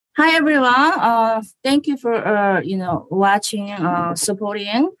Hi everyone. Thank you for watching,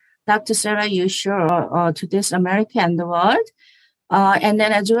 supporting Dr. Sarah Yusher to this America and the world, and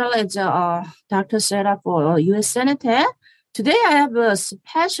then as well as Dr. Sarah for U.S. Senator. Today I have a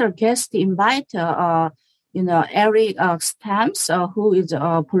special guest invite. Eric Stamps, who is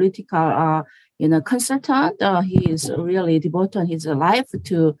a political consultant. He is really devoted his life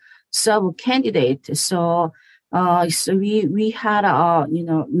to serve a candidate. So we had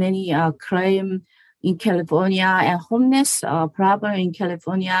many crime in California and homeless problem in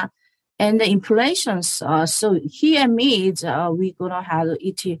California and the inflations. So he and me, we gonna have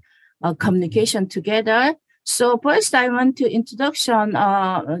it communication together. So first, I want to introduction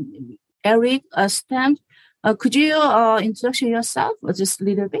Eric Stamp. Could you introduce yourself just a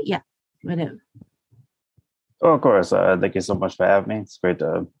little bit? Yeah, whatever. Oh, of course. Thank you so much for having me. It's great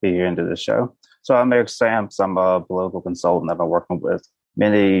to be here into the show. So I'm Eric Stamps. I'm a political consultant. I've been working with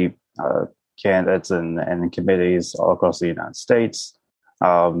many candidates and committees all across the United States,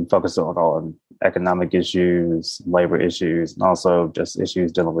 focused on economic issues, labor issues, and also just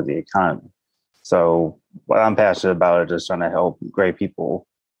issues dealing with the economy. So what I'm passionate about is trying to help great people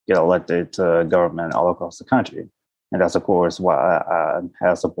get elected to government all across the country. And that's, of course, why I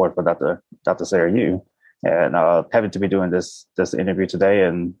have support for Dr. Sarah Yu. And happy to be doing this interview today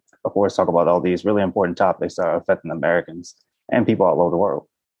and, of course, talk about all these really important topics that are affecting Americans and people all over the world.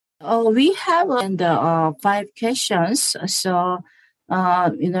 We have five questions. So,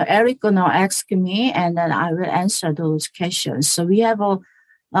 Eric gonna ask me, and then I will answer those questions. So we have,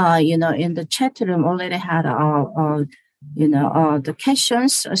 in the chat room already had, the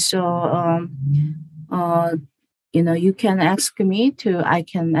questions. So, you can ask me I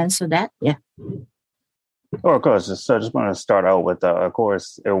can answer that. Yeah. Oh, of course. So I just want to start out with, of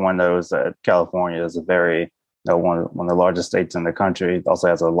course, everyone knows that California is a very, one of the largest states in the country. It also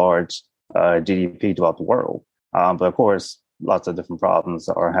has a large GDP throughout the world. But of course, lots of different problems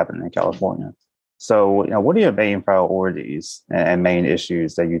are happening in California. So, what are your main priorities and main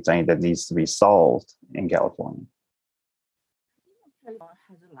issues that you think that needs to be solved in California? California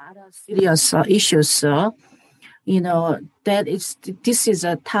has a lot of serious issues. This is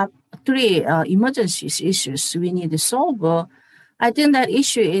a top three emergency issues we need to solve. I think that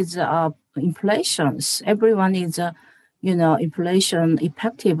issue is inflations. Everyone is, inflation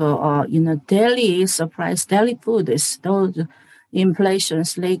effective. Daily supplies, daily food is those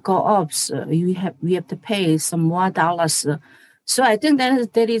inflations they go up. So we have to pay some more dollars. So I think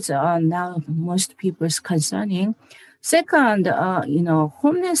that is now most people's concerning. Second,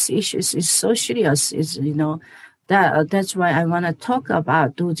 homeless issues is so serious. That's why I want to talk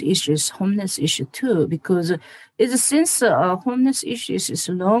about those issues, homeless issue too, because it's since homeless issues is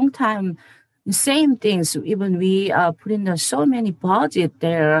a long time, the same things. Even we put in so many budget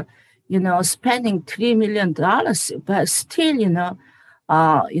there, spending $3 million, but still,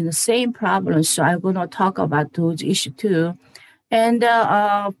 same problems. So I'm going to talk about those issues too. And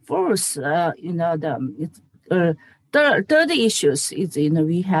fourth, third issues is,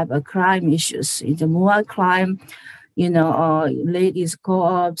 we have a crime issues. It's more crime, ladies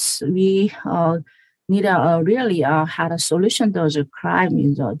co-ops. We need really had a solution to those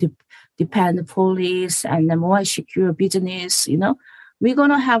crime, depend the police and the more secure business, We're going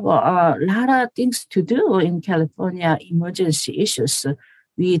to have a lot of things to do in California, emergency issues.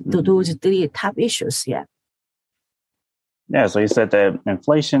 We do those three top issues, yeah. Yeah, so you said that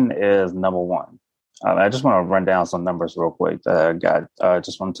inflation is number one. I just want to run down some numbers real quick that I got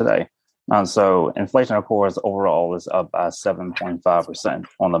just from today. So inflation, of course, overall is up by 7.5%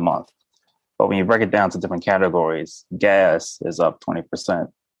 on the month. But when you break it down to different categories, gas is up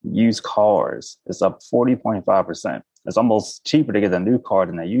 20%. Used cars is up 40.5%. It's almost cheaper to get a new car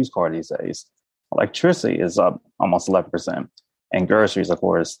than a used car these days. Electricity is up almost 11%. And groceries, of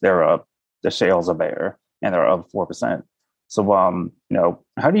course, they're up. The shelves are bare, and they're up 4%. So,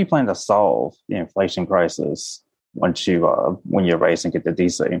 how do you plan to solve the inflation crisis when you're raising it to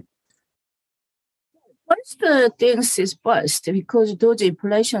DC? First things is first, because those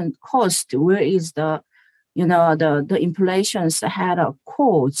inflation cost, where is the inflations had a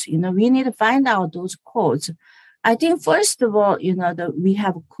codes, we need to find out those codes. I think first of all, we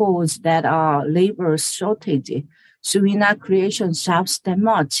have codes that are labor shortage. So we're not creating jobs that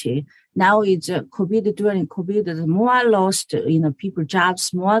much. Now it's during COVID, there's more lost, people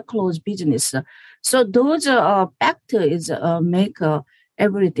jobs, more closed business. So those factors make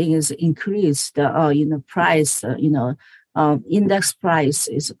everything is increased, price, index price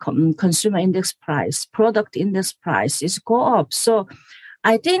is consumer index price, product index price is go up. So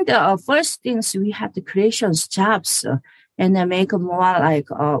I think the first things we have to create jobs and then make more like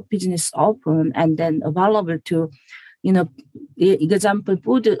business open and then available to, example,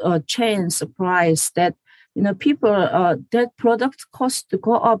 food chain supplies that, people, that product cost to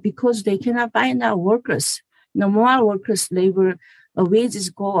go up because they cannot find now workers. More workers, labor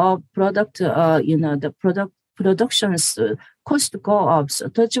wages go up, the production's cost go up. So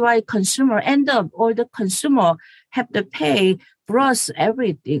that's why consumer end up, or the consumer have to pay plus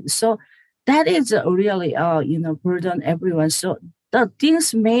everything. So that is really, burden everyone. So the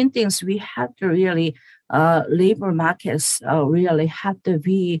main things we have to really, labor markets really have to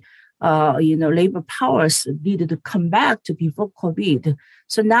be, labor powers needed to come back to before COVID.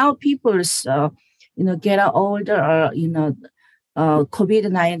 So now people's, get older,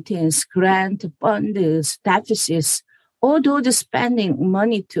 COVID-19's grant funds, deficits, although the spending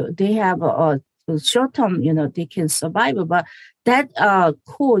money they have a short term, they can survive, but that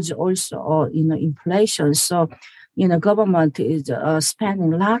cause also, inflation. So, government is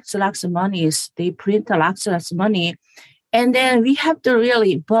spending lots of money. They print lots of money. And then we have to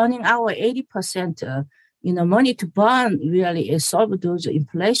really burning our 80%, money to burn really solve those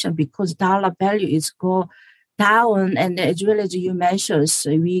inflation, because dollar value is go down. And as well as you mentioned, so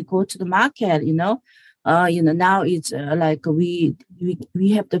we go to the market, now it's like we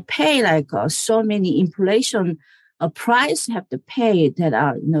have to pay like so many inflation price have to pay that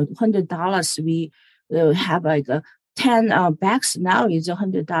are, $100. We have like 10 bags now is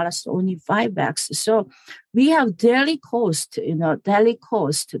 $100, only 5 bags. So we have daily cost,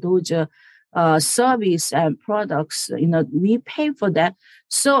 those service and products, we pay for that.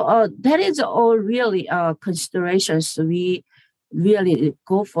 So that is all really considerations. We really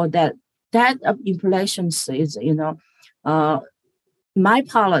go for that. That inflation is, my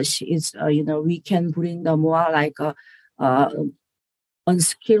policy is, we can bring the more like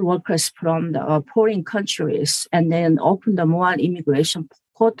unskilled workers from the foreign countries, and then open the more immigration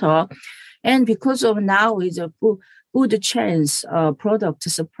quota. And because of now is a food chains product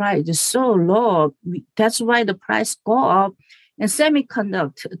supply is so low, that's why the price go up. And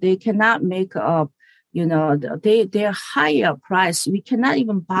semiconductor, they cannot make up, they're higher price. We cannot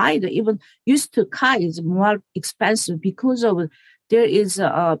even buy even used to car is more expensive because of there is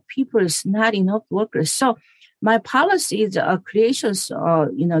people is not enough workers. So my policy is creations,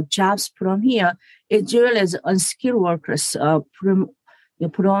 jobs from here, as well as unskilled workers from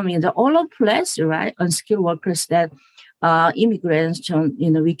the all of place, right? Unskilled workers that immigrants,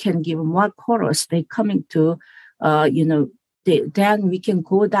 we can give more quotas. They coming to, then we can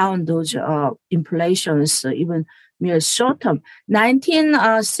go down those inflations even mere short term.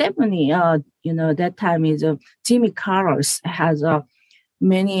 1970, that time is Jimmy Carter has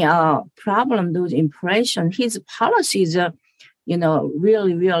many problems with inflation. His policies,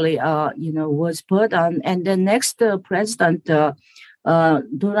 really, was burden. And the next president,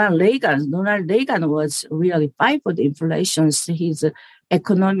 Donald Reagan was really fight for the inflation. His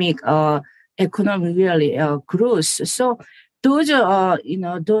economy really grows. So those,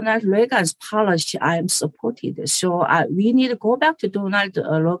 Donald Reagan's policy, I am supported. So we need to go back to Donald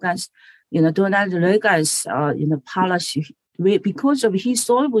Reagan's policy, because of he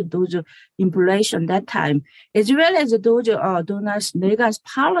solved those inflation that time, as well as those Donald Reagan's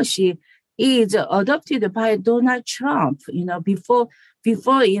policy is adopted by Donald Trump. Before the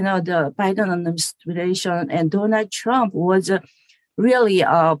Biden administration, and Donald Trump was really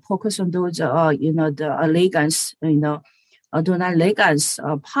focused on those the Reagan's Donald Reagan's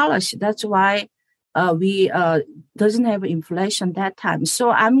policy. That's why we doesn't have inflation that time. So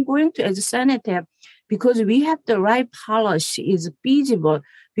I'm going to, as a senator, because we have the right policy is feasible,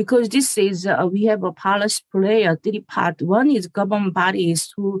 because this is, we have a policy player, 3 part. One is government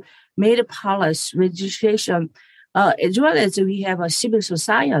bodies who made a policy registration, as well as we have a civil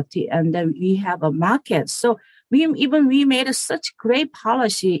society, and then we have a market. So we made such great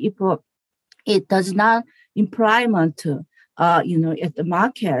policy if it does not implement, at the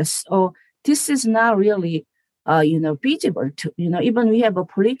markets, or this is not really, feasible to, even we have a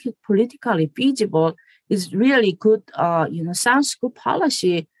politically feasible, is really good, sounds good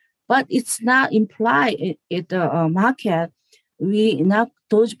policy, but it's not implied at the market.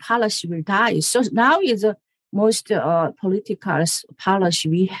 Those policy will die. So now is most political policy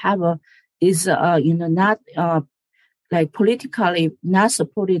we have is, not like politically not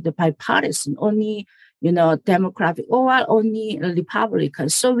supported by partisan, only, Democratic or only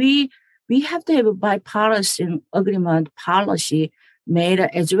Republicans. So we have to have a bipartisan agreement policy made,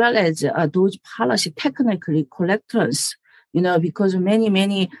 as well as those policy technically correctness, because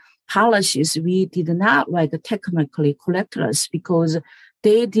many policies we did not like technically correctness, because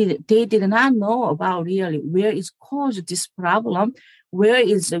they did not know about really where is caused this problem, where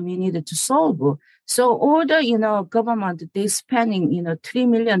is we needed to solve. So all the government they spending $3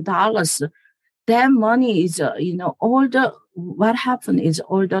 million. That money is all the what happened is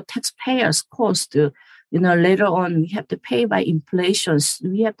all the taxpayers cost. Later on we have to pay by inflation.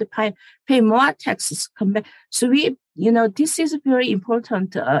 We have to pay more taxes. So this is very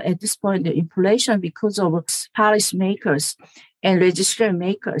important at this point. The inflation because of policy makers and legislative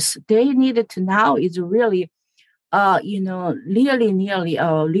makers, they needed to now is really, really nearly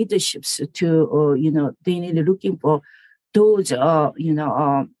leaderships to, they need looking for those,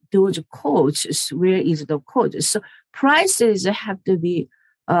 those codes. Where is the code? So prices have to be,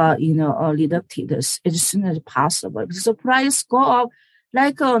 deducted as soon as possible. So price go up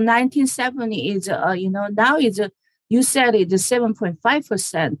like 1970 is, now is, you said it's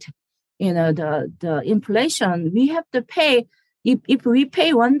 7.5%. The inflation we have to pay. If we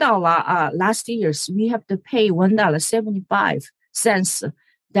pay $1 last year's, we have to pay $1.75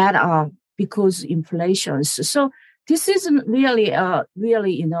 that because inflation. So this isn't really we are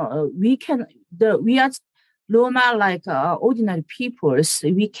normal like ordinary peoples.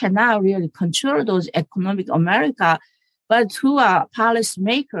 We cannot really control those economic America, but who are policy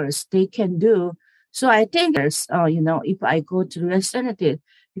makers, they can do. So I think there's if I go to representative,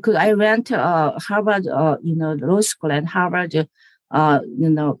 because I went to Harvard, law school and Harvard,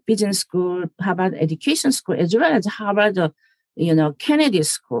 business school, Harvard education school, as well as Harvard, Kennedy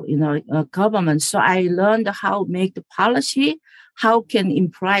school, government. So I learned how to make the policy, how can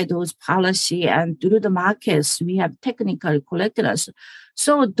imply those policy, and through the markets, we have technical collectors.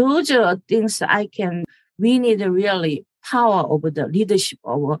 So those are things we need really power over the leadership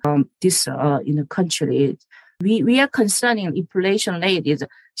of this, country. We are concerning inflation rate is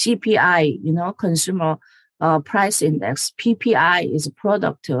CPI, consumer price index. PPI is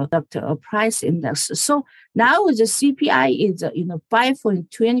product price index. So now the CPI is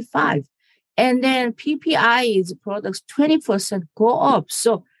 5.25, and then PPI is products 20% go up.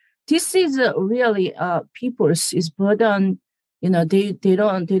 So this is really people's is burden. They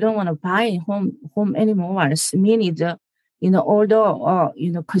don't want to buy home anymore. It's meaning although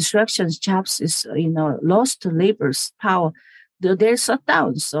construction jobs is lost labor's power, they're shut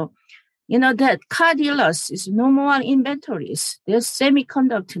down. So that car dealers is no more inventories. There's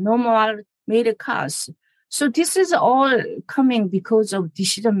semiconductor, no more made cars. So this is all coming because of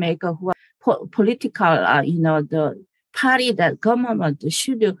decision maker who are political. The party that government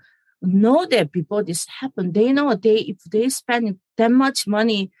should know that before this happened. They know if they spend that much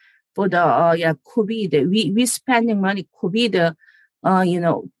money for the COVID, we spending money COVID,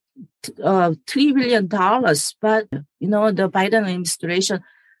 $3 billion, but the Biden administration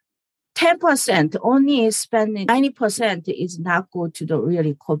 10% only is spending, 90% is not go to the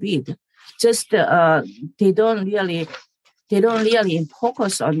really COVID. Just they don't really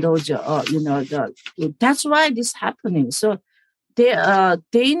focus on those that's why this is happening. So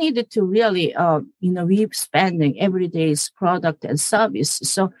they needed to really we spending every day's product and service.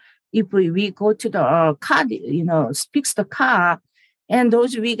 So if we go to the car, fix the car, and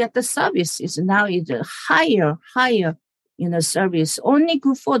those we get the services now is higher service. Only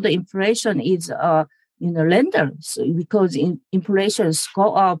good for the inflation is lenders, because inflations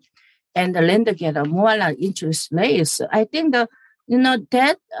go up and the lender get a more interest rates. I think that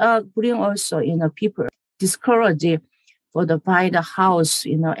bring also people discourage for the buy the house.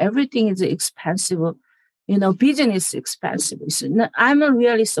 Everything is expensive. Business is expensive. So I'm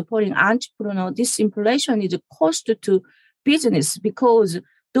really supporting entrepreneur. This inflation is a cost to business, because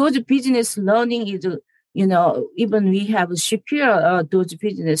those business learning is, even we have secure those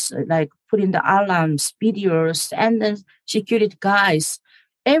business, like putting the alarms, videos, and then security guys.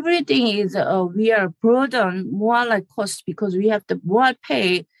 Everything is, we are burden more like cost, because we have to more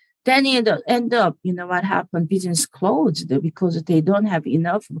pay. Then it end up, what happened? Business closed because they don't have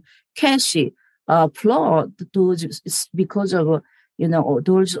enough cash flow because of,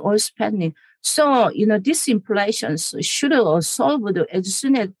 those all spending. So, this inflation should solve as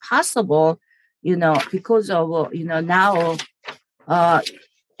soon as possible, because of, now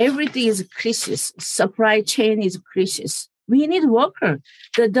everything is crisis. Supply chain is crisis. We need worker.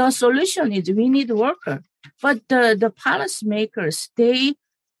 The solution is we need worker. But the policymakers, they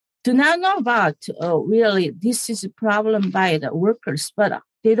do not know about really this is a problem by the workers, but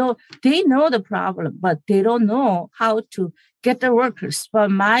they know the problem, but they don't know how to get the workers.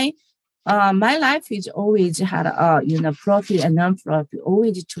 But my life is always had profit and non-profit,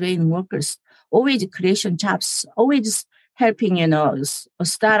 always train workers, always creation jobs, always helping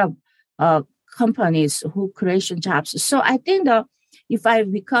startup companies who creation jobs. So I think if I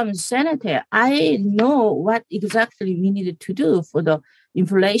become senator, I know what exactly we needed to do for the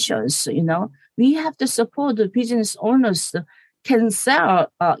inflations. We have to support the business owners can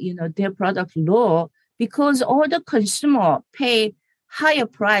sell, their product low because all the consumer pay higher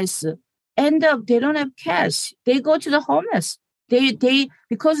price. End up they don't have cash. They go to the homeless. They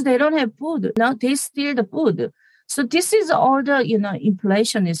because they don't have food. They steal the food. So this is all the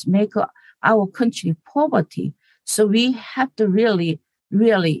inflation is make our country poverty. So we have to really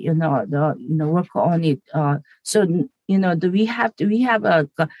work on it. We have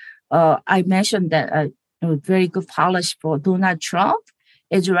I mentioned that a very good policy for Donald Trump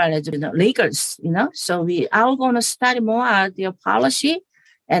as well as Lakers. So we are going to study more their policy,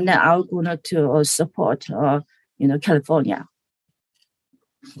 and then are going to support California.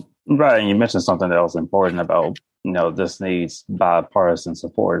 Right, and you mentioned something that was important about this needs bipartisan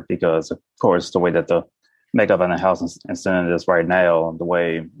support because, of course, the way that the makeup in the House and Senate is right now, the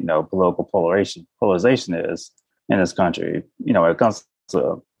way political polarization is in this country, when it comes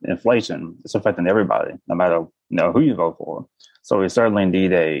to inflation, it's affecting everybody, no matter who you vote for. So we certainly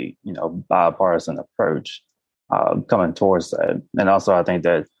need a bipartisan approach coming towards that. And also, I think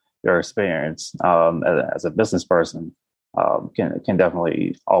that your experience as a business person can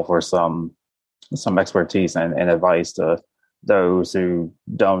definitely offer some expertise and advice to those who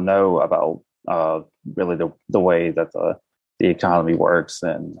don't know about really the way that the economy works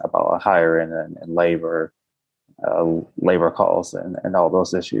and about hiring and labor costs and all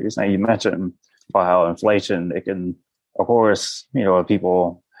those issues. And you mentioned about how inflation, it can, of course,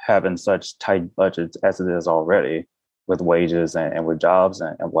 people having such tight budgets as it is already with wages and with jobs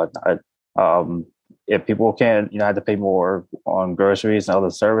and whatnot. If people can't, have to pay more on groceries and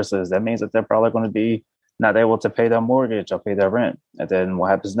other services, that means that they're probably going to be not able to pay their mortgage or pay their rent. And then what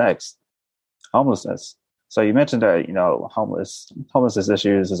happens next? Homelessness. So you mentioned that, homelessness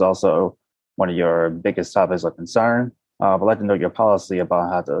issues is also one of your biggest topics of concern. I'd like to know your policy about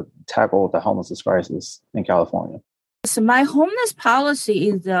how to tackle the homelessness crisis in California. So my homeless policy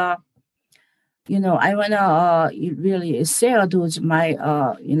is, I want to really share my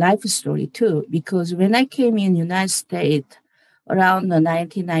life story too, because when I came in United States around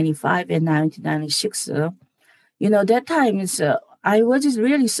 1995 and 1996, that time I was just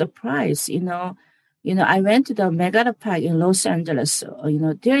really surprised. I went to the Megara Park in Los Angeles.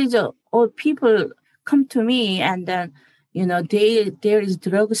 There is all people come to me, and then there is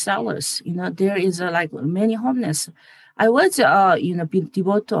drug sellers. There is like many homeless. I was be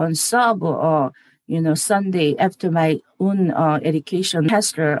devoted on sub Sunday after my own education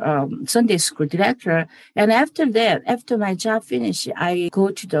pastor, Sunday school director. And after that, after my job finished, I go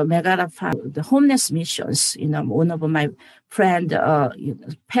to the Megara Park, the homeless missions, one of my friend,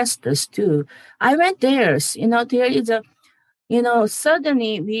 pastors too. I went there, there is a,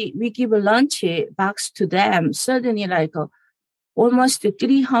 suddenly we give a lunch box to them. Suddenly like almost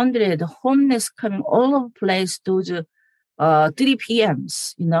 300 homeless coming all over the place, those 3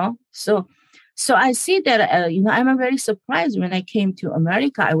 p.m.s, So I see that, I'm very surprised when I came to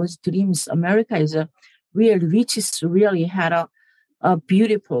America. I was dreams America is a real riches, really had a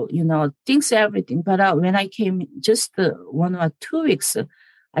beautiful, things, everything. But when I came just 1 or 2 weeks,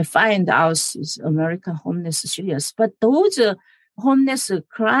 I find out American homeless serious. But those homeless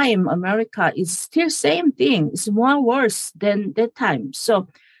crime, America is still same thing. It's more worse than that time. So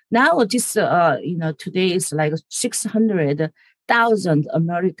now this, today is like 600,000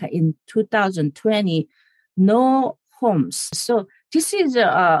 America in 2020, no homes. So this is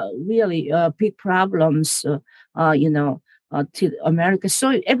really big problems, to America.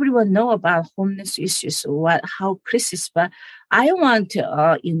 So everyone know about homeless issues, how crisis. But I want,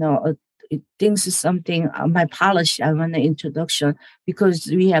 things is something, my policy, I want an introduction because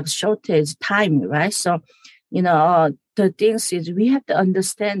we have shortage time, right? So, the things is we have to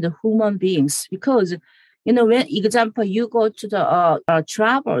understand the human beings because, when, example, you go to the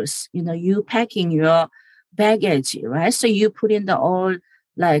travels, you packing your baggage, right? So you put in the all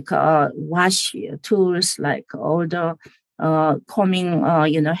like wash tools, like all the combing,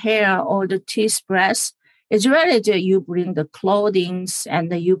 hair, all the toothbrush, as well as you bring the clothing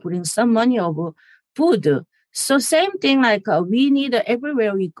and you bring some money of food. So same thing, like we need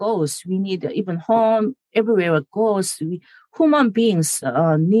everywhere we go. We need even home, everywhere it goes. Human beings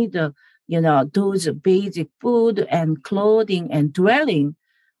need, those basic food and clothing and dwelling.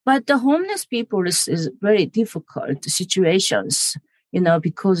 But the homeless people is very difficult situations,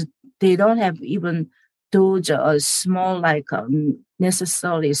 because they don't have even those small like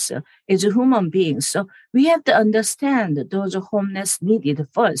necessities as a human beings. So we have to understand those homeless needed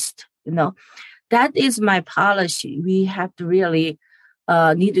first. That is my policy. We have to really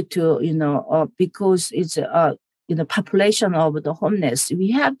needed to, because it's population of the homeless.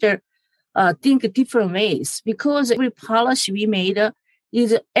 We have to think different ways, because every policy we made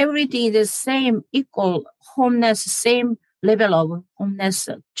is everything is the same, equal homeless, same level of homeless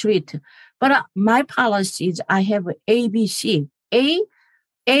treat. But my policy is I have A, B, C.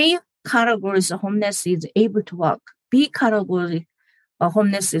 A category homeless is able to work. B category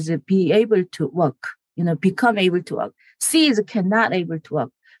homeless is be able to work, become able to work. C is cannot able to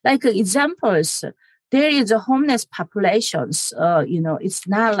work. Like examples, there is a homeless populations. It's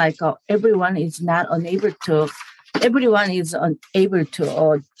not like everyone is not unable to. Everyone is unable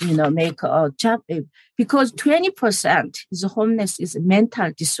to, make a job, because 20% is homeless is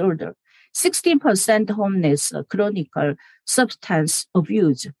mental disorder, 16% homeless chronic substance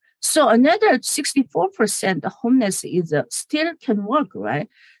abuse. So another 64% homeless is still can work, right?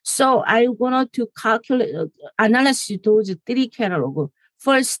 So I wanted to calculate, analyze those three categories.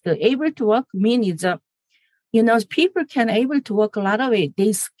 First, able to work means, people can able to work a lot of it.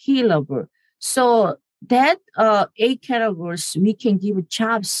 They skillable. So that A categories, we can give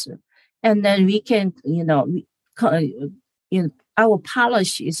jobs, and then we can, our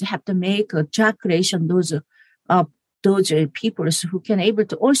policies have to make a job creation. Those people who can able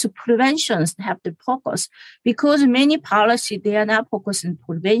to also preventions have to focus, because many policy they are not focused on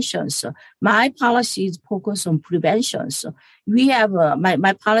prevention. So my policy is focused on prevention. So we have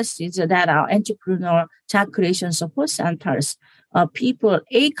my policies that are entrepreneur job creation support centers. People,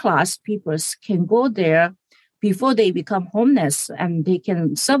 A-class people can go there before they become homeless, and they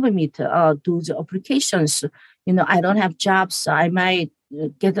can submit those applications. I don't have jobs. I might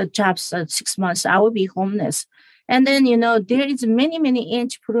get a job 6 months. I will be homeless. And then, there is many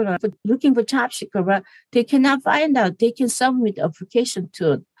entrepreneurs looking for job seeker, but they cannot find out. They can submit application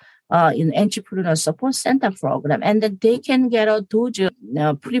to entrepreneur support center program, and then they can get those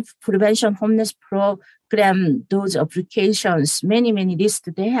prevention homeless program, those applications, many lists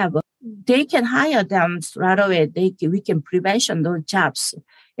they have. They can hire them right away. We can prevention those jobs,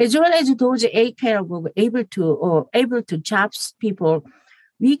 as well as those A category able to jobs people.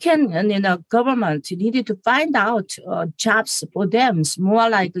 We can, government needed to find out jobs for them. It's more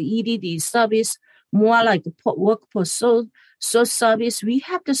like EDD service, more like workforce social service. We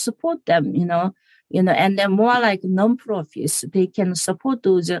have to support them, and then more like non-profits. They can support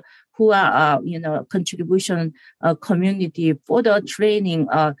those who are, contribution community for the training,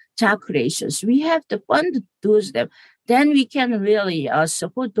 job creations. We have to fund those them. Then we can really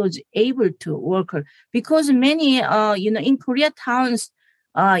support those able to work, because many, in Koreatowns,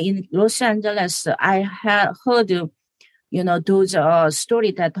 in Los Angeles, I have heard, those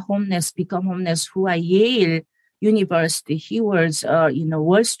story that homeless become homeless who are Yale University. He was,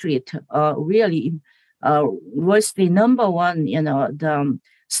 Wall Street, really, Wall Street #1, the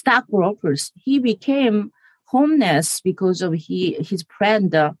stockbrokers. He became homeless because of his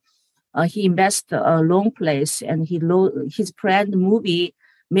friend. He invested a long place, and his friend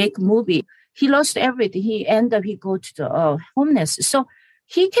make movie. He lost everything. He go to the homeless. So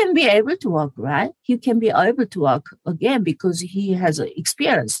he can be able to work, right? He can be able to work again because he has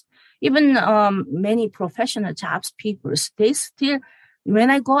experience. Even many professional jobs people, they still, when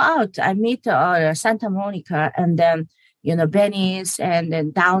I go out, I meet Santa Monica and then, Venice and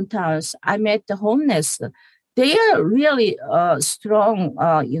then downtowns. I met the homeless. They are really strong,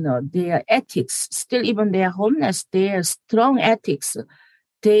 their ethics, still even they are homeless, they are strong ethics.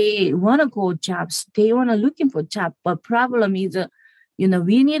 They want to go jobs. They want to looking for job. But problem is,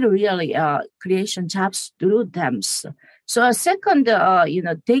 we need really creation jobs through them. So second,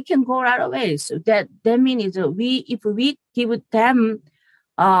 they can go right away. So that means if we give them,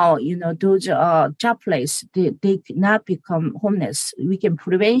 those job place, they cannot become homeless. We can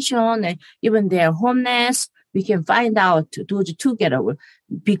prevention, even they're homeless. We can find out those together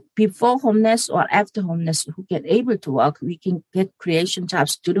before homeless or after homeless who get able to work. We can get creation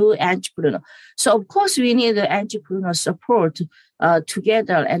jobs to do entrepreneur. So of course we need the entrepreneur support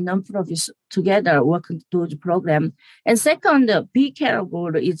together and non-profits together working through the program. And second, the B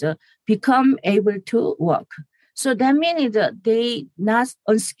category is become able to work. So that means that they not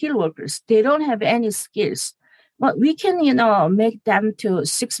unskilled workers. They don't have any skills. But we can, make them to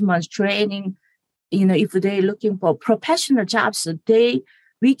 6 months training. If they're looking for professional jobs,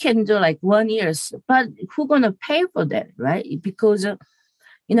 we can do like 1 year. But who's gonna pay for that, right? Because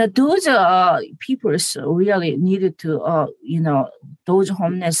those people really needed to, those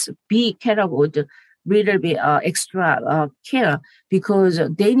homeless be category really be extra care, because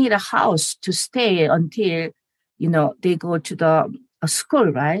they need a house to stay until they go to the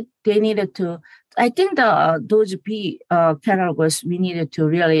school, right? They needed to I think those B categories we needed to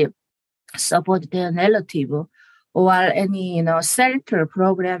really support their relative or any shelter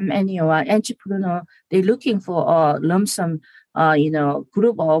program, any or entrepreneur. They're looking for a lump sum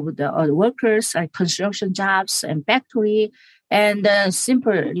group of the workers like construction jobs and factory and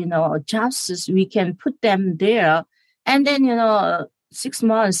simple jobs. We can put them there, and then 6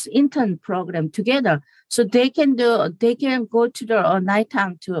 months intern program together, so they can go to the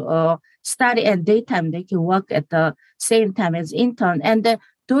nighttime to study, and daytime they can work at the same time as intern, and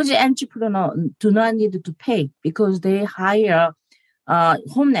those entrepreneurs do not need to pay because they hire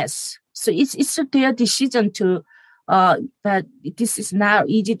homeless. So it's their decision to, but this is not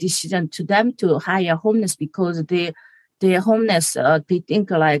easy decision to them to hire homeless because they're homeless. They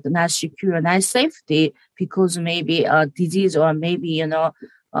think like not secure, not safety because maybe disease or maybe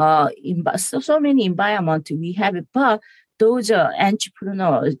so many environment we have it, but those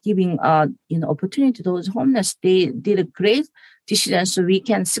entrepreneurs giving opportunity to those homeless, they did a great decision. So we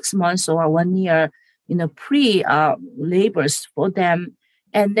can 6 months or 1 year, pre labors for them,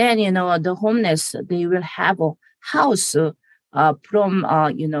 and then the homeless they will have a house from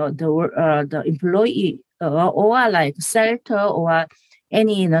the employee or like shelter or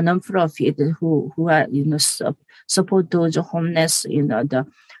any non-profit who are support those homeless the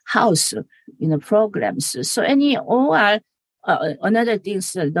house programs. So any or another thing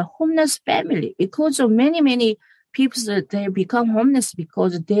is the homeless family, because of many people they become homeless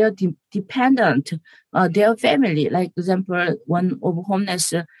because they are dependent their family. Like example, one of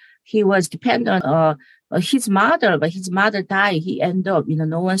homeless he was dependent his mother, but his mother died. He ended up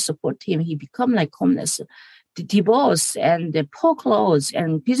no one support him. He become like homeless, the divorce and the poor clothes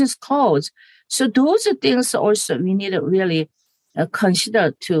and business clothes. So those are things also we need to really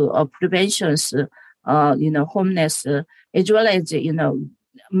consider to preventions, homeless, as well as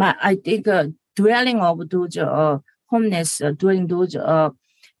I think dwelling of those homeless during those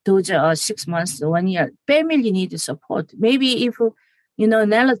 6 months, 1 year, family need support. Maybe if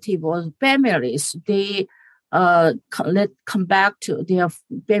relative or families they come back to their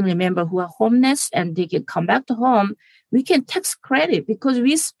family member who are homeless and they can come back to home, we can tax credit because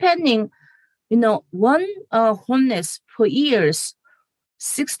we're spending one homeless per years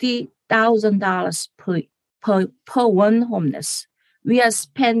 $60,000 per one homeless. We are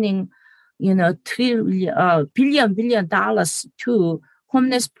spending $3 billion to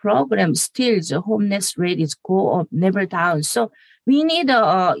homeless programs. Still the homeless rate is go up, never down. So we need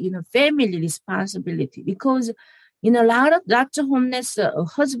a family responsibility because lots of homeless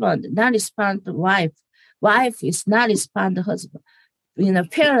husband not respond to wife is not respond to husband,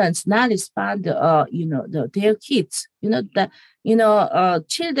 parents not respond their kids,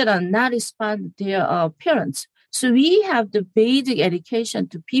 children not respond to their parents. So we have the basic education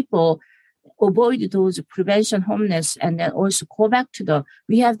to people avoid those prevention homeless, and then also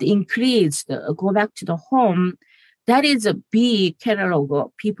we have to increase go back to the home. That is a big catalog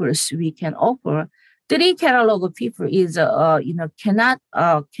of people we can offer. 3 catalog of people is cannot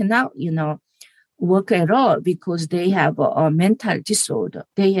work at all because they have a mental disorder.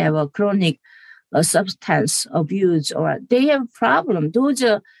 They have a chronic substance abuse, or they have problem. Those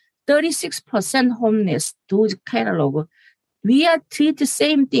 36% homeless. Those catalog we are treat the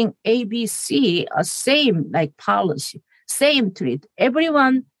same thing. ABC same like policy, same treat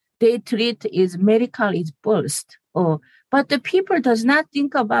everyone. They treat is medical is burst. But the people does not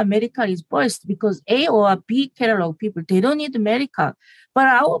think about medical is burst because A or B catalog people, they don't need medical. But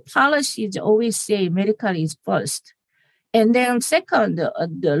our policies always say medical is first. And then second,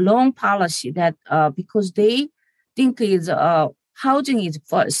 the long policy that because they think is housing is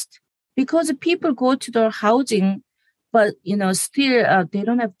first. Because people go to their housing, but still they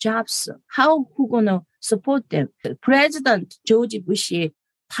don't have jobs. Who gonna support them? President George Bush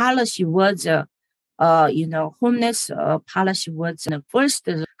policy was homeless policy was first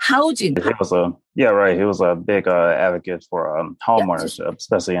housing. He was He was a big advocate for home ownership,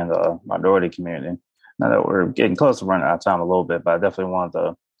 especially in the minority community. Now that we're getting close to running out of time a little bit, but I definitely wanted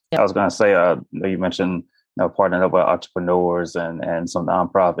to. I was going to say, you mentioned partnering up with entrepreneurs and some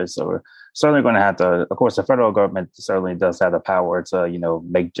nonprofits. So we're certainly going to have to. Of course, the federal government certainly does have the power to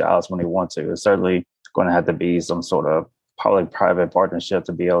make jobs when they want to. It's certainly going to have to be some sort of public-private partnership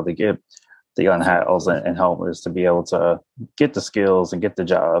to be able to get the unhoused and homeless to be able to get the skills and get the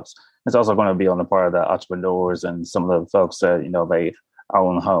jobs. It's also going to be on the part of the entrepreneurs and some of the folks that, they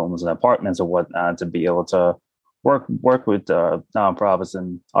own homes and apartments and whatnot to be able to work with nonprofits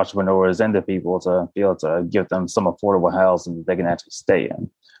and entrepreneurs and the people to be able to give them some affordable housing that they can actually stay in.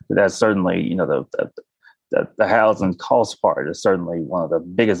 But that's certainly, the housing cost part is certainly one of the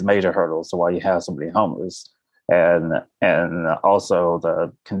biggest major hurdles to why you have so many homeless. And also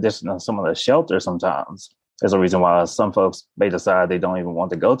the condition of some of the shelters sometimes is a reason why some folks may decide they don't even want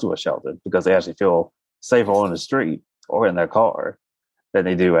to go to a shelter because they actually feel safer on the street or in their car than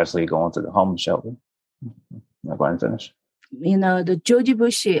they do actually going to the homeless shelter. I'll go ahead and finish. The George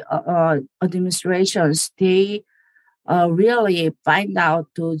Bush administrations, they really find out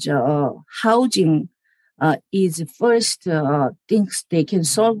those housing is first things they can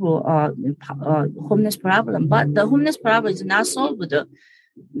solve homeless problem. But the homeless problem is not solved.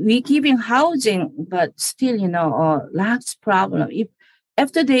 We giving housing, but still, lots problem. If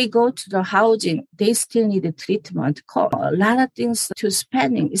after they go to the housing, they still need a treatment. A lot of things to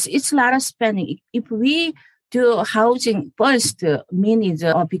spending. It's a lot of spending. If we do housing first, means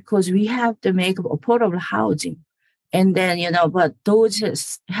because we have to make affordable housing. And then, but those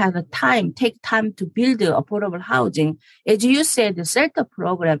have take time to build affordable housing. As you said, the shelter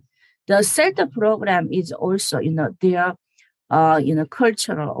program is also, their,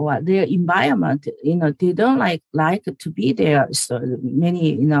 cultural or their environment, they don't like to be there. So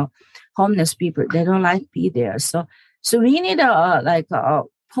many, homeless people, they don't like to be there. So we need to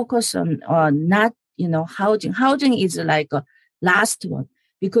focus on not, housing. Housing is like a last one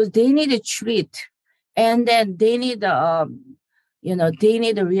because they need to treat. And then they need, they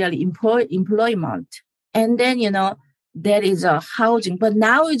need a real employment. And then, there is a housing. But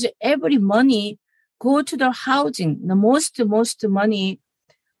now is every money go to the housing. The most money,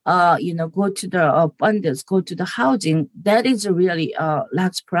 go to the funders, go to the housing. That is a really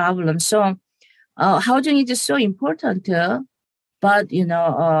large problem. So housing is just so important. But,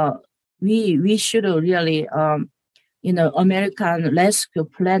 we should really, American Rescue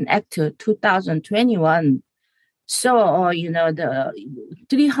Plan Act 2021. So, the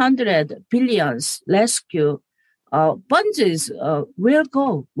 300 billions rescue funds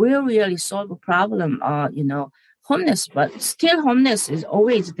will really solve a problem, homeless, but still homeless is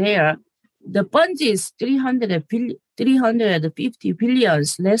always there. The fund is 350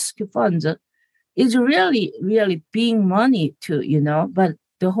 billions rescue funds is really, really being money to, but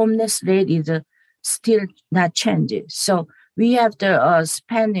the homeless rate is still not changing. So we have the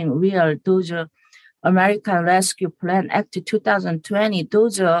spending real, those American Rescue Plan Act 2020,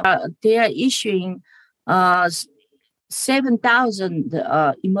 those they are issuing 7,000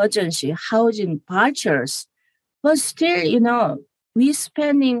 emergency housing vouchers. But still, we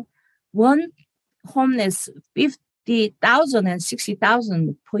spending one homeless 50,000 and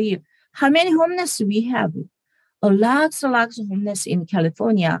 60,000 per year. How many homeless we have? Lots of homeless in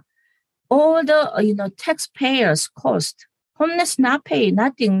California. All the, taxpayers cost. Homeless not pay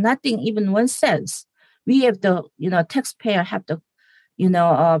nothing, even 1 cent. We have the, taxpayer have to,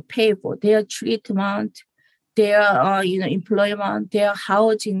 pay for their treatment, their, employment, their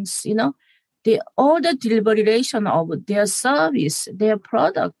housings, all the deliberation of their service, their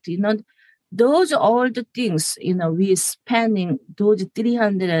product, those are all the things, we spending those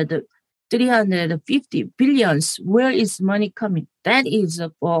 350 billions. Where is money coming? That is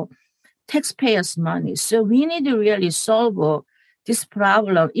for taxpayers' money. So we need to really solve this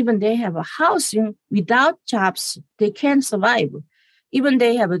problem. Even they have a housing without jobs, they can't survive. Even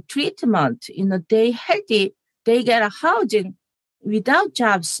they have a treatment, they healthy, they get a housing without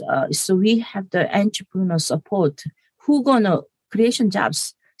jobs. So we have the entrepreneur support. Who gonna creation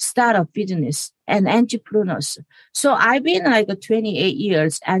jobs, start a business and entrepreneurs. So I've been like a 28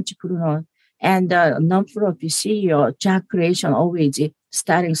 years entrepreneur and non-profit CEO, job creation, always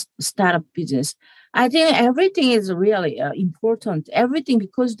starting startup business. I think everything is really important. Everything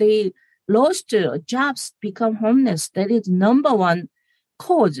because they lost jobs, become homeless. That is number one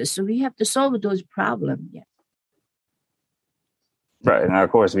cause. So we have to solve those problems. Yeah. Right. And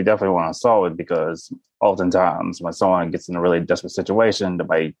of course, we definitely want to solve it because oftentimes when someone gets in a really desperate situation, they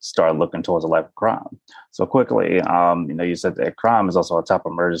might start looking towards a life of crime. So quickly, you said that crime is also a top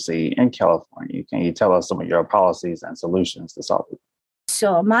emergency in California. Can you tell us some of your policies and solutions to solve it?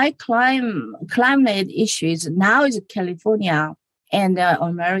 So my climate issues now is California and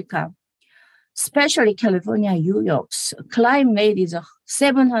America, especially California, New York's climate is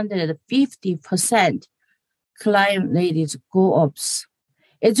 750%. Climate is go ups,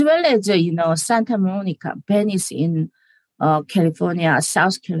 as well as Santa Monica, Venice in California,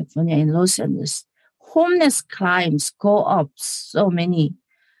 South California, in Los Angeles. Homeless crimes go up so many.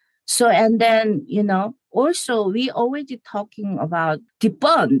 So and then also we already talking about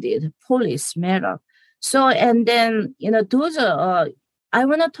defunded police matter. So and then those are I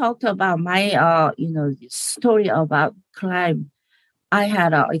want to talk about my story about crime I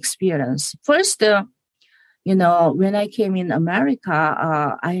had experience. First. When I came in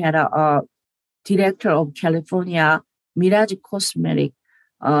America, I had a director of California, Mirage Cosmetic.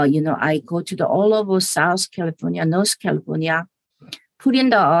 I go to all over South California, North California, put in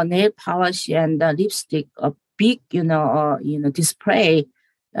the nail polish and the lipstick, a big, display,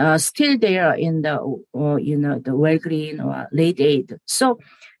 still there in the, the Walgreen or Late Aid. So,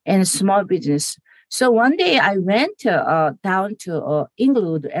 and small business. So one day I went down to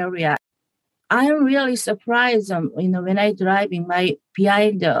Inglewood area. I'm really surprised, when I driving my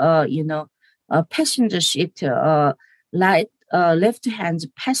behind, passenger seat, left hand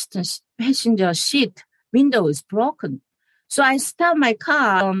passenger seat window is broken. So I stopped my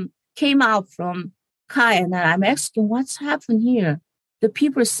car, came out from car, and I'm asking what's happened here. The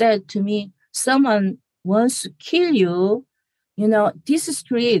people said to me, someone wants to kill you. This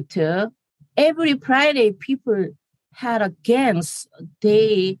street, every Friday people had a gangs.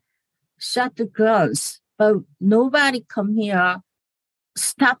 They shot the guns, but nobody come here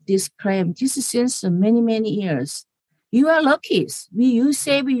stop this crime. This is since many, many years. You are lucky. You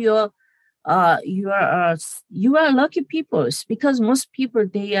save you are lucky people because most people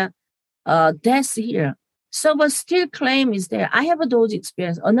they are deaths here. So, but still claim is there. I have those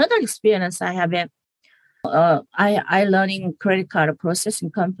experience. Another experience I have. I learning credit card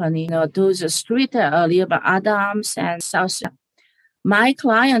processing company. Those street nearby Adams and South. My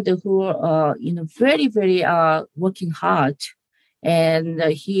client who very very working hard, and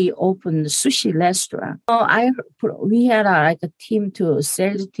he opened a sushi restaurant. So we had like a team to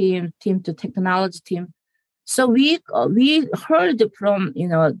sales team to technology team. So we heard from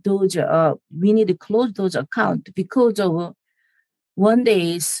those we need to close those accounts because of one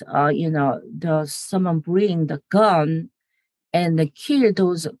day someone bring the gun and kill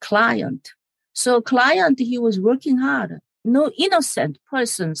those client. So client he was working hard. No innocent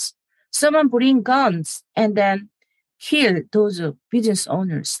persons. Someone bring guns and then kill those business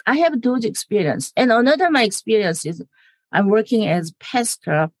owners. I have those experience. And another my experience is I'm working as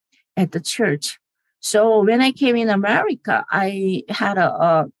pastor at the church. So when I came in America, I had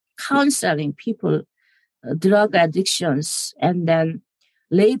a counseling people, drug addictions, and then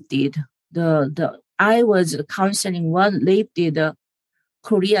lifted I was counseling one lifted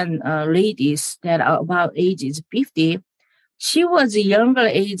Korean ladies that are about ages 50. She was a younger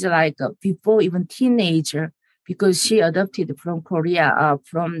age, like before even teenager, because she adopted from Korea,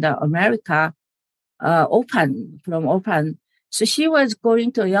 from the America, from Opan. So she was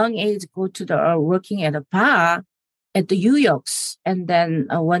going to a young age, go to the working at a bar at the New York's, and then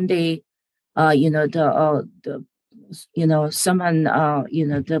one day, someone,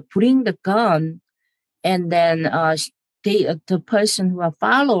 bring the gun, and then the person who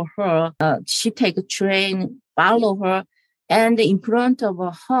follow her, she take a train, follow her, and in front of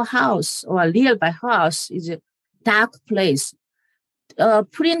her house or nearby house is a dark place.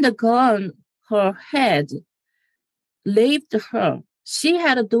 Putting the gun, her head, left her. She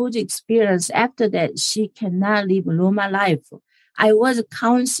had those experience. After that, she cannot live normal life. I was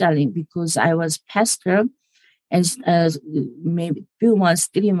counseling because I was pastor, and maybe 2 months,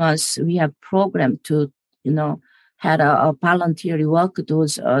 3 months, we have program to, had a voluntary work,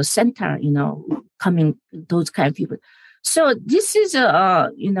 those center, coming, those kind of people. So this is,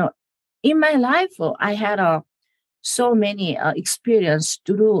 in my life, I had so many experience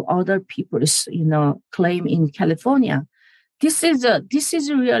through other people's, claim in California. This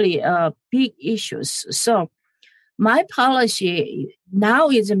is really big issues. So my policy now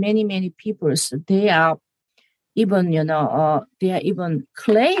is many people, they are even, they are even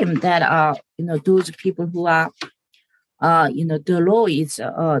claim that, those people who are, the law is,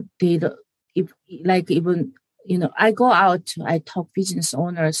 I go out, I talk business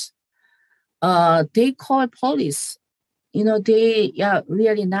owners, they call police, they are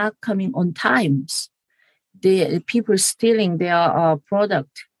really not coming on times. The people stealing their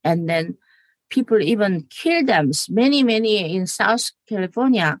product, and then people even kill them. Many in South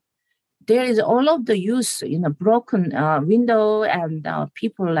California, there is all of the use, broken window, and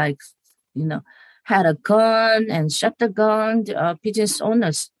people had a gun and shot the gun, business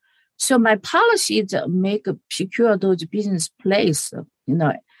owners. So my policy is make secure those business place,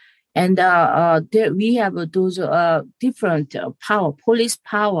 and there we have those different power, police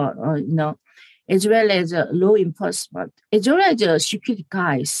power, as well as law enforcement, as well as security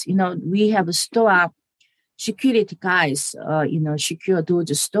guys. We have store security guys, secure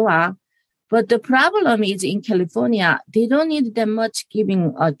those store. But the problem is in California, they don't need that much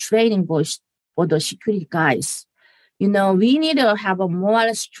giving training for the security guys. We need to have a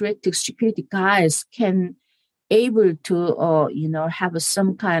more strict security guys can able to, have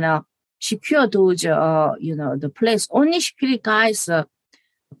some kind of secure those, the place. Only security guys'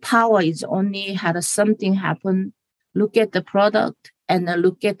 power is only had something happen, look at the product and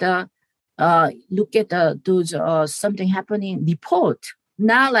look at those something happening, report.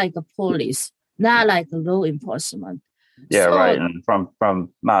 Not like a police, not like law enforcement. Yeah, so, right. And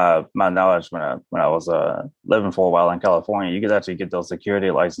from my knowledge, when I was living for a while in California, you could actually get those security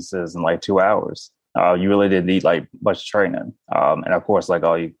licenses in like 2 hours. You really didn't need like much training. And of course, like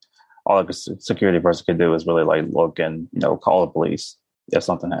all a security person could do is really like look and call the police if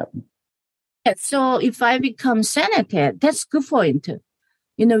something happened. Yeah, so if I become senator, that's good point.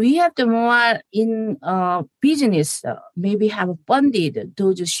 We have the more in business, maybe have funded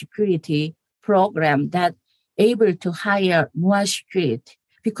those security program that able to hire more security.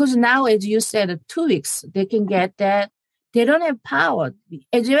 Because now, as you said, 2 weeks, they can get that. They don't have power.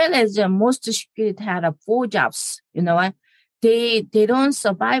 As well as most security had 4 jobs, They don't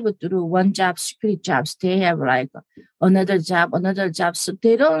survive through one job, security jobs. They have like another job. So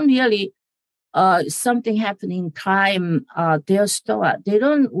they don't really, something happening, crime, their store. They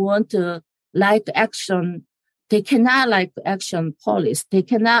don't want to like action. They cannot like action police. They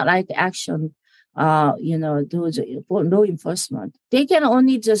cannot like action, those law enforcement. They can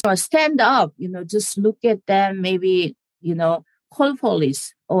only just stand up, just look at them, maybe, call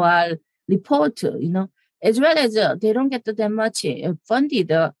police or report, as well as they don't get that much funded.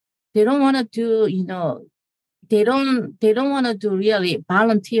 They don't want to do, they don't want to do really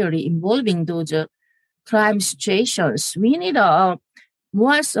voluntarily involving those crime situations. We need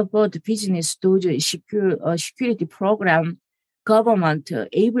more support business, those security program, government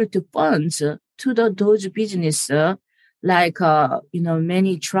able to fund to those business like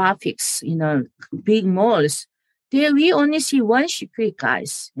many traffics, big malls. There we only see one security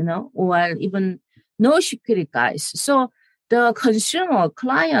guys, or even no security guys. So the consumer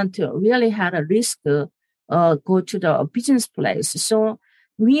client really had a risk go to the business place. So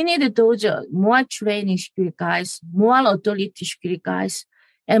we need those more training security guys, more authority security guys,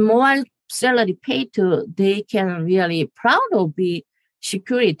 and more salary paid to. They can really proud of be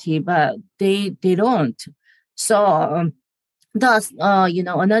security, but they don't. So thus,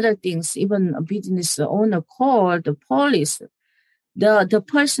 another things, even a business owner call the police. The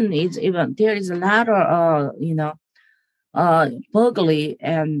person is even there is a lot of burglary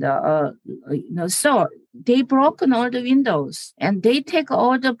and so they broken all the windows and they take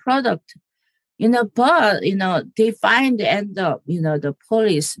all the product, but they find and the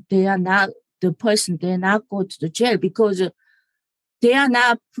police, they are not the person, they not go to the jail because they are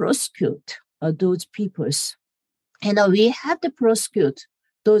not prosecute those peoples. And we have to prosecute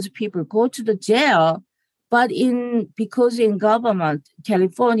those people, go to the jail, but because in government,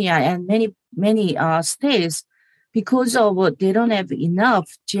 California and many states, because of they don't have enough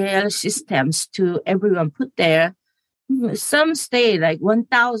jail systems to everyone put there. Some state like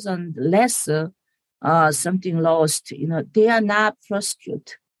 1,000 less something lost. They are not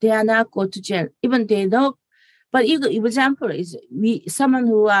prosecuted. They are not go to jail. Even they know. But example is someone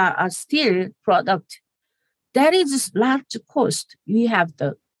who are still product. That is large cost. We have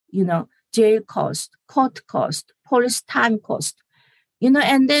the jail cost, court cost, police time cost.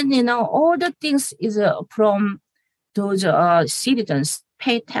 And then all the things is from those citizens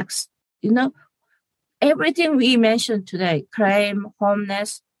pay tax, everything we mentioned today, crime,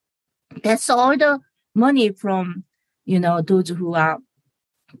 homeless, that's all the money from, those who are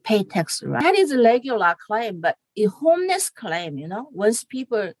pay tax, right? That is a regular claim, but a homeless claim, once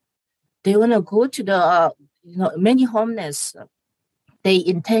people, they want to go to the, many homeless, they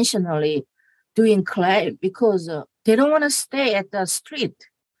intentionally doing claim because they don't want to stay at the street.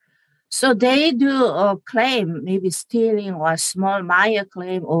 So they do a claim, maybe stealing or small minor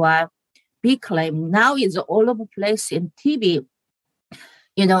claim or big claim. Now it's all over the place in TV.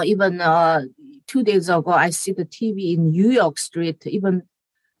 Even 2 days ago, I see the TV in New York Street, even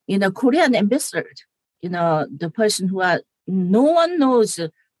Korean ambassador, the person who no one knows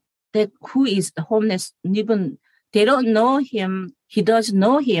that who is the homeless, even they don't know him, he doesn't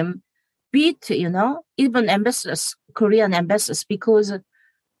know him, beat, even ambassadors, Korean ambassadors, because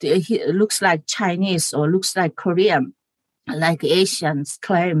he looks like Chinese or looks like Korean, like Asians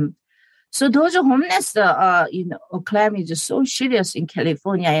claim. So those homeless, claim is so serious in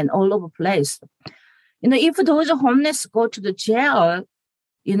California and all over the place. If those homeless go to the jail,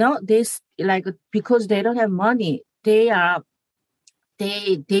 they like because they don't have money, they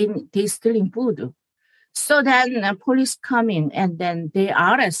stealing food. So then police come in and then they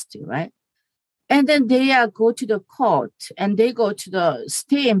arrest you, right? And then they go to the court and they go to the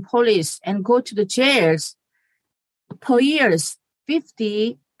stay in police and go to the jails per years,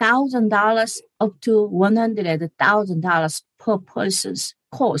 $50,000, $1,000 up to $100,000 per person's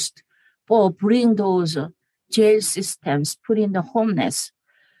cost for bringing those jail systems, putting the homeless.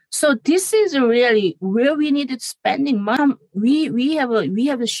 So this is really where we needed spending money. We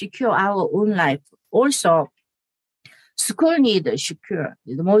have to secure our own life. Also, school need to secure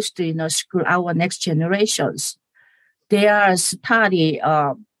the most, school, our next generations. They are study,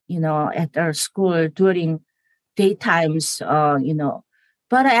 at our school during daytimes,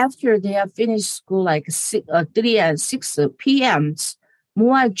 but after they have finished school, like 3 and 6 p.m.,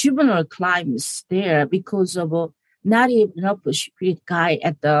 more juvenile crimes there because of not enough security guy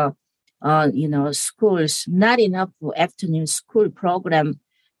at the, schools, not enough afternoon school program.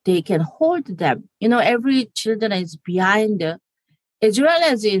 They can hold them. Every children is behind, as well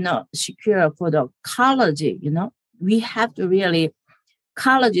as, secure for the college, we have to really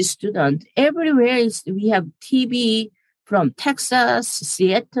college student everywhere. We have TV from Texas,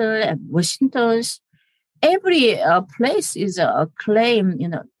 Seattle, and Washington. Every place is a claim,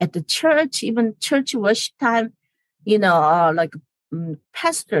 at the church, even church worship time,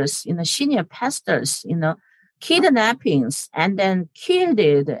 pastors, senior pastors, kidnappings and then killed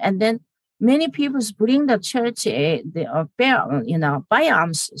it. And then many people bring the church,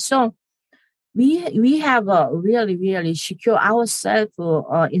 firearms. So we have really, really secure ourselves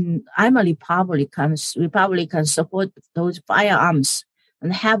I'm a Republican. Republicans support those firearms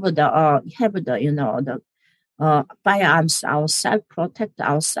and have the firearms ourselves, protect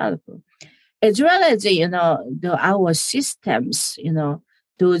ourselves, as well as our systems.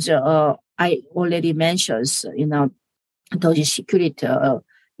 Those I already mentioned. Those security.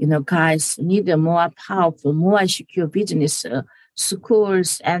 Guys need a more powerful, more secure business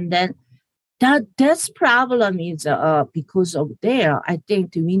schools, and then that's problem is because of there. I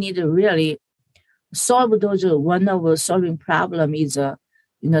think we need to really solve those. One of the solving problem is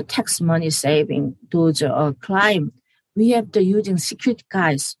tax money saving those crime. We have to using security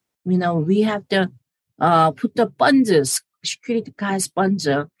guys. We have to put the funds, security guys funds.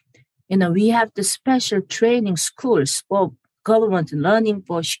 We have the special training schools for government learning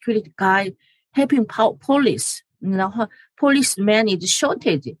for security guy, helping police. Policemen is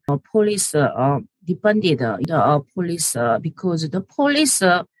shortage. Police defunded the police because the police,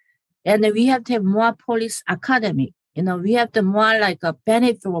 and we have to have more police academy. We have to more like a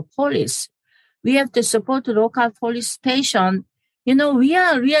benefit for police. We have to support the local police station. We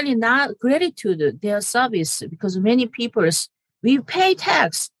are really not gratitude their service because many people, we pay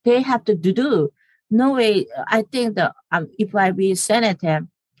tax. They have to do. No way. I think that if I be senator,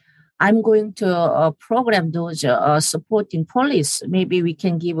 I'm going to program those supporting police. Maybe we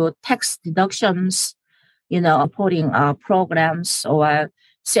can give tax deductions, supporting programs, or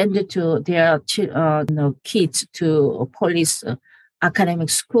send it to their kids to police academic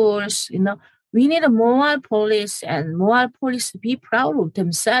schools. We need more police and more police to be proud of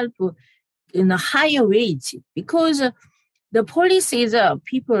themselves in a higher wage because the police is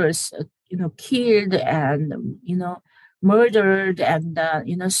people's killed and murdered and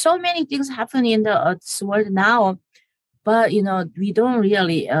so many things happen in the world now, but we don't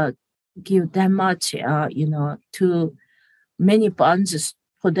really give that much to many funds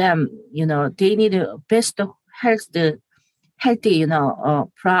for them. They need the best healthy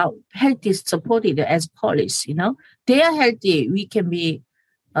healthy supported as police. They are healthy, we can be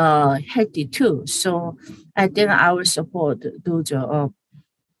healthy too. So I think our support those to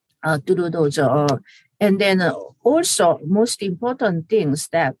do those and then also most important things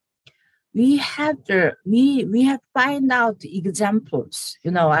that we have to find out examples.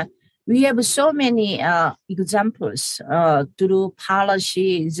 We have so many examples through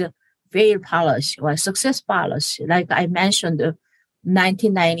policies, failed policy or success policy. Like I mentioned,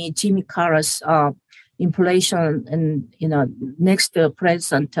 1990 Jimmy Carter's inflation, and next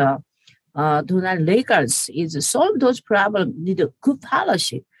President Donald Reagan's is solve those problems with a good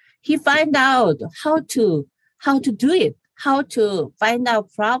policy. He find out how to do it, how to find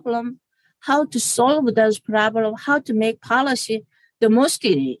out problem, how to solve those problems, how to make policy. The most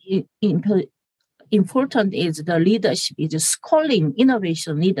important is the leadership, is schooling,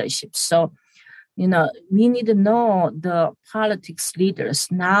 innovation leadership. So, we need to know the politics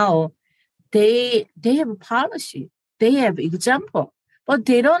leaders now. They have a policy, they have example, but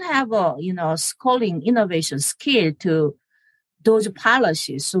they don't have a schooling, innovation skill to those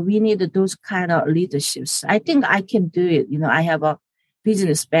policies. So we need those kind of leaderships. I think I can do it. I have a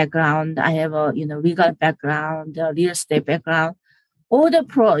business background. I have a, legal background, real estate background. All the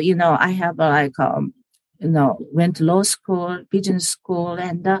I have went to law school, business school,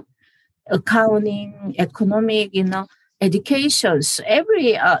 and accounting, economic, educations,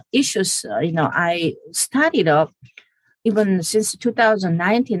 every issues, I studied up. Even since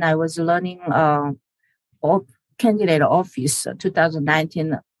 2019, I was learning candidate office,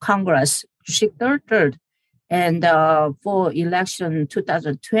 2019 Congress, District 3rd, and for election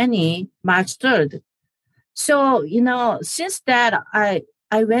 2020, March 3rd. So, since that, I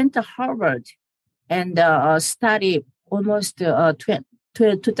went to Harvard and studied almost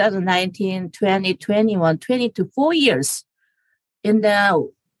 2019, 2021, 22, 4 years in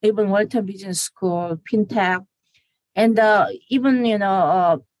the even Wharton Business School, FinTech, and even,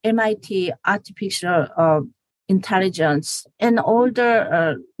 MIT artificial intelligence and all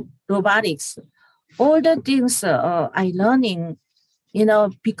the robotics, all the things I learning,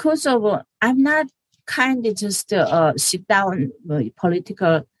 because of I'm not kind of just sit down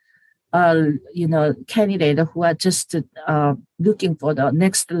political, candidate who are just looking for the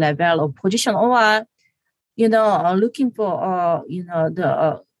next level of position or, looking for,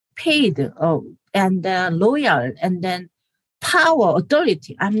 the paid and loyal and then power,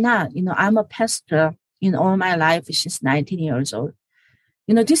 authority. I'm not, I'm a pastor in all my life since 19 years old.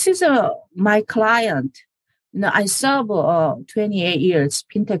 This is my client. I serve 28 years,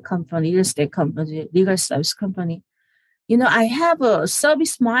 fintech company, real estate company, legal service company. I have a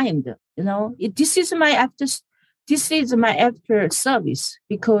service mind. This is my after service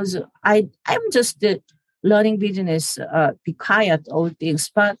because I'm just learning business, be quiet, all things.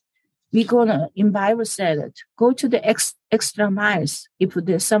 But we're gonna, in Bible said it, go to the extra miles. If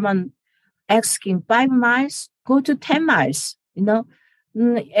there's someone asking 5 miles, go to 10 miles.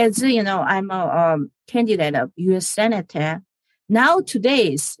 As I'm a candidate of U.S. Senator. Now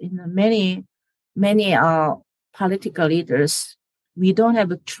today's, many political leaders, we don't have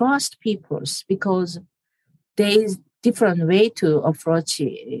to trust people because there's different way to approach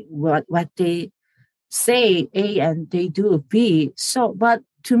what they say A and they do B. So, but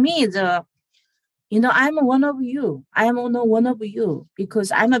to me, I'm one of you. I am one of you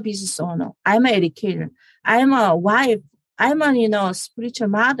because I'm a business owner. I'm an educator. I'm a wife. I'm a, spiritual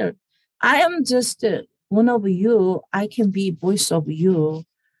mother. I am just one of you. I can be voice of you.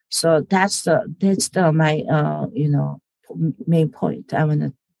 So that's my main point. I want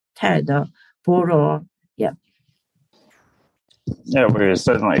to tell the borrower. Yeah. Yeah, we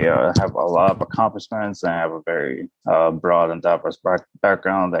certainly have a lot of accomplishments and have a very broad and diverse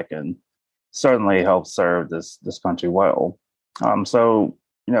background that can certainly help serve this country well. So,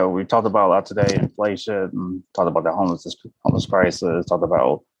 we talked about a lot today: inflation, talked about the homeless crisis, talked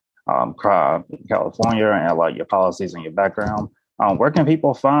about crime in California, and a lot of your policies and your background. Where can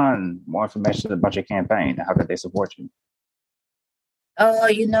people find more information about your campaign, and how can they support you?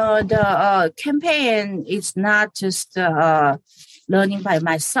 The campaign is not just learning by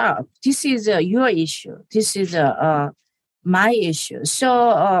myself. This is your issue. This is my issue.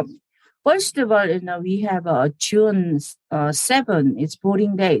 So, first of all, we have June 7, it's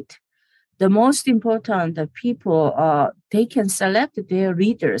voting date. The most important people, they can select their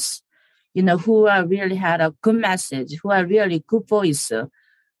leaders, who are really had a good message, who are really good voice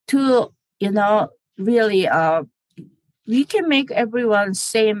to, really, we can make everyone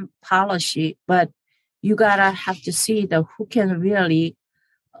same policy, but you gotta have to see who can really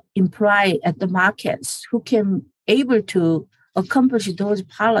imply at the markets, who can able to accomplish those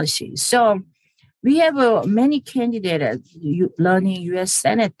policies. So we have many candidates learning U.S.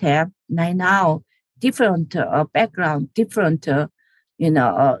 Senator right now, different background, different,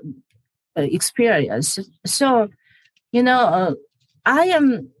 experience. So, I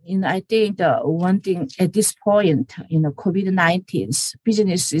am, I think one thing at this point, COVID-19,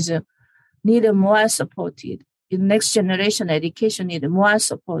 business is need more supported. In next generation education need more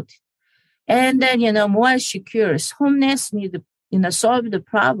supported. And then, more secure. Homeless need, solve the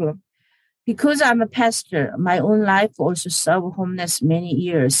problem. Because I'm a pastor, my own life also serve homeless many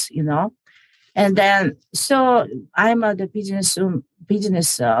years, And then, so I'm the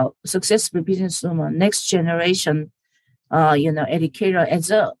successful businesswoman, next generation, educator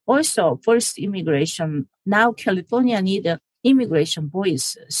as also first immigration. Now California need an immigration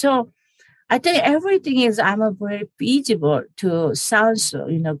voice. So I think everything is, I'm a very feasible to sound,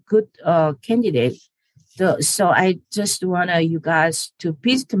 good candidate. So I just want you guys to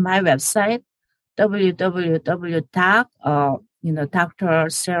visit my website,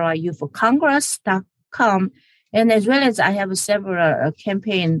 www.DrSarahYouthCongress.com. And as well as I have several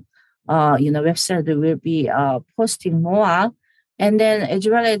campaign, website that will be posting more. And then as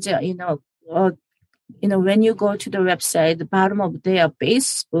well as, when you go to the website, the bottom of their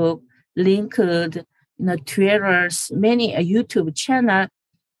Facebook, LinkedIn, Twitter's, many YouTube channel,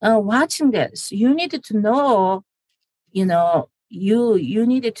 watching this, you need to know you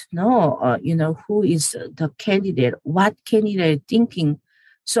needed to know, who is the candidate, what candidate thinking.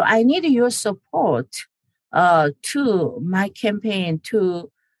 So I need your support to my campaign,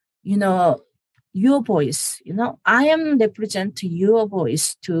 to, you know, your voice. I am represent your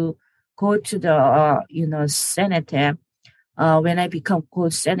voice to go to the, Senate. When I become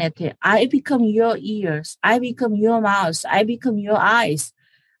co-senator, I become your ears, I become your mouth, I become your eyes,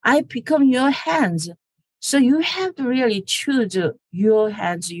 I become your hands. So you have to really choose your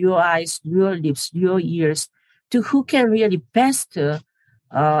hands, your eyes, your lips, your ears to who can really best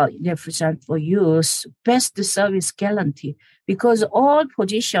represent for you, best service guarantee. Because all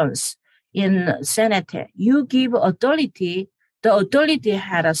positions in Senate, you give authority, the authority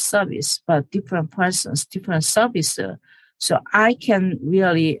had a service, but different persons, different service. So I can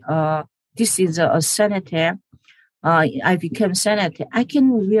really, this is a senator. I became senator. I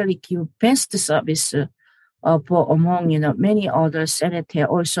can really give best service for among many other senator,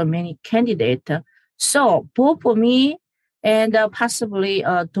 also many candidate. So vote for me and possibly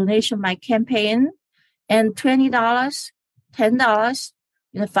donation my campaign and $20, $10,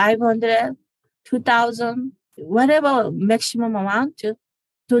 500, 2,000, whatever maximum amount.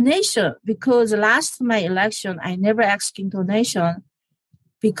 Donation, because last my election, I never asking donation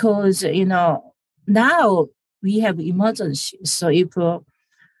because, now we have emergency. So if for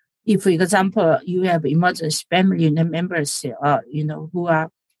example, you have emergency family members, who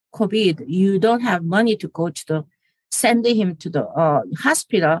are COVID, you don't have money to go to send him to the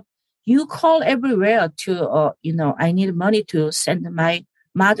hospital. You call everywhere to, I need money to send my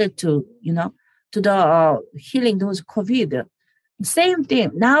mother to, to the healing those COVID. Same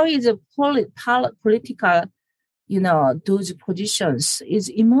thing. Now is a political, those positions is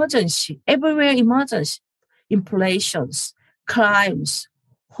emergency. Everywhere emergency. Inflations, crimes,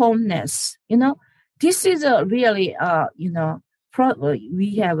 homeless. This is a really,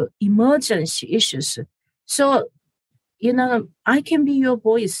 we have emergency issues. So, I can be your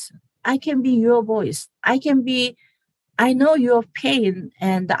voice. I can be your voice. I know your pain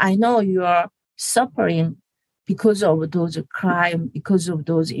and I know your suffering because of those crime, because of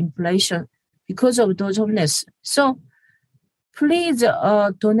those inflation, because of those homeless. So please,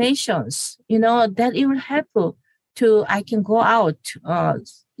 donations, that it will help I can go out,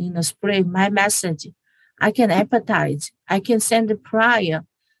 spread my message. I can empathize. I can send a prayer.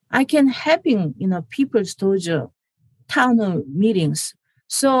 I can helping, people to those town meetings.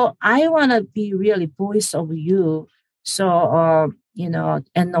 So I want to be really voice of you. So,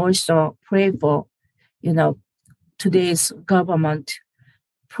 and also pray for, today's government,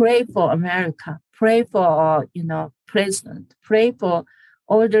 pray for America, pray for, president, pray for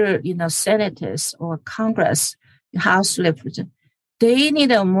other, senators or Congress, House representatives. They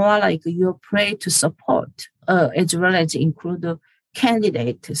need a more like your pray to support, as well as include the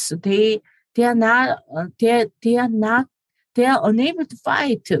candidates. So they are not, they are unable to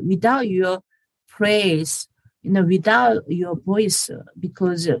fight without your praise, without your voice,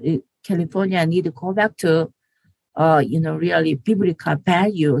 because California need to go back to, really biblical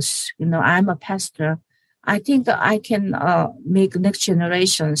values. I'm a pastor. I think I can make next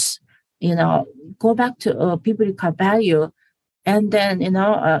generations, go back to biblical value, and then,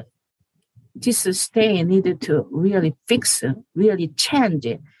 this state needed to really fix, really change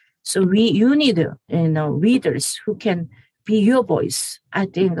it. So you need, leaders who can be your voice. I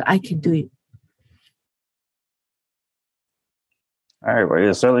think I can do it. All right, well,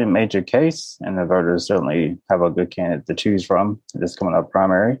 it's certainly made your case, and the voters certainly have a good candidate to choose from this coming up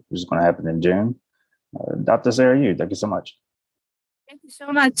primary, which is going to happen in June. Dr. Sarah Yu, thank you so much. Thank you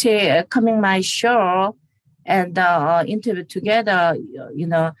so much coming my show and interview together.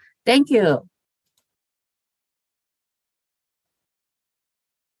 Thank you.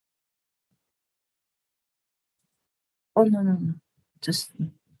 Oh no! Just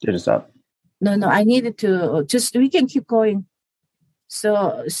did it stop? No. I needed to we can keep going.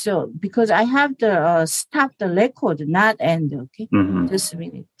 So because I have to stop the record, not end. Okay, mm-hmm. Just a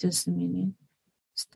minute.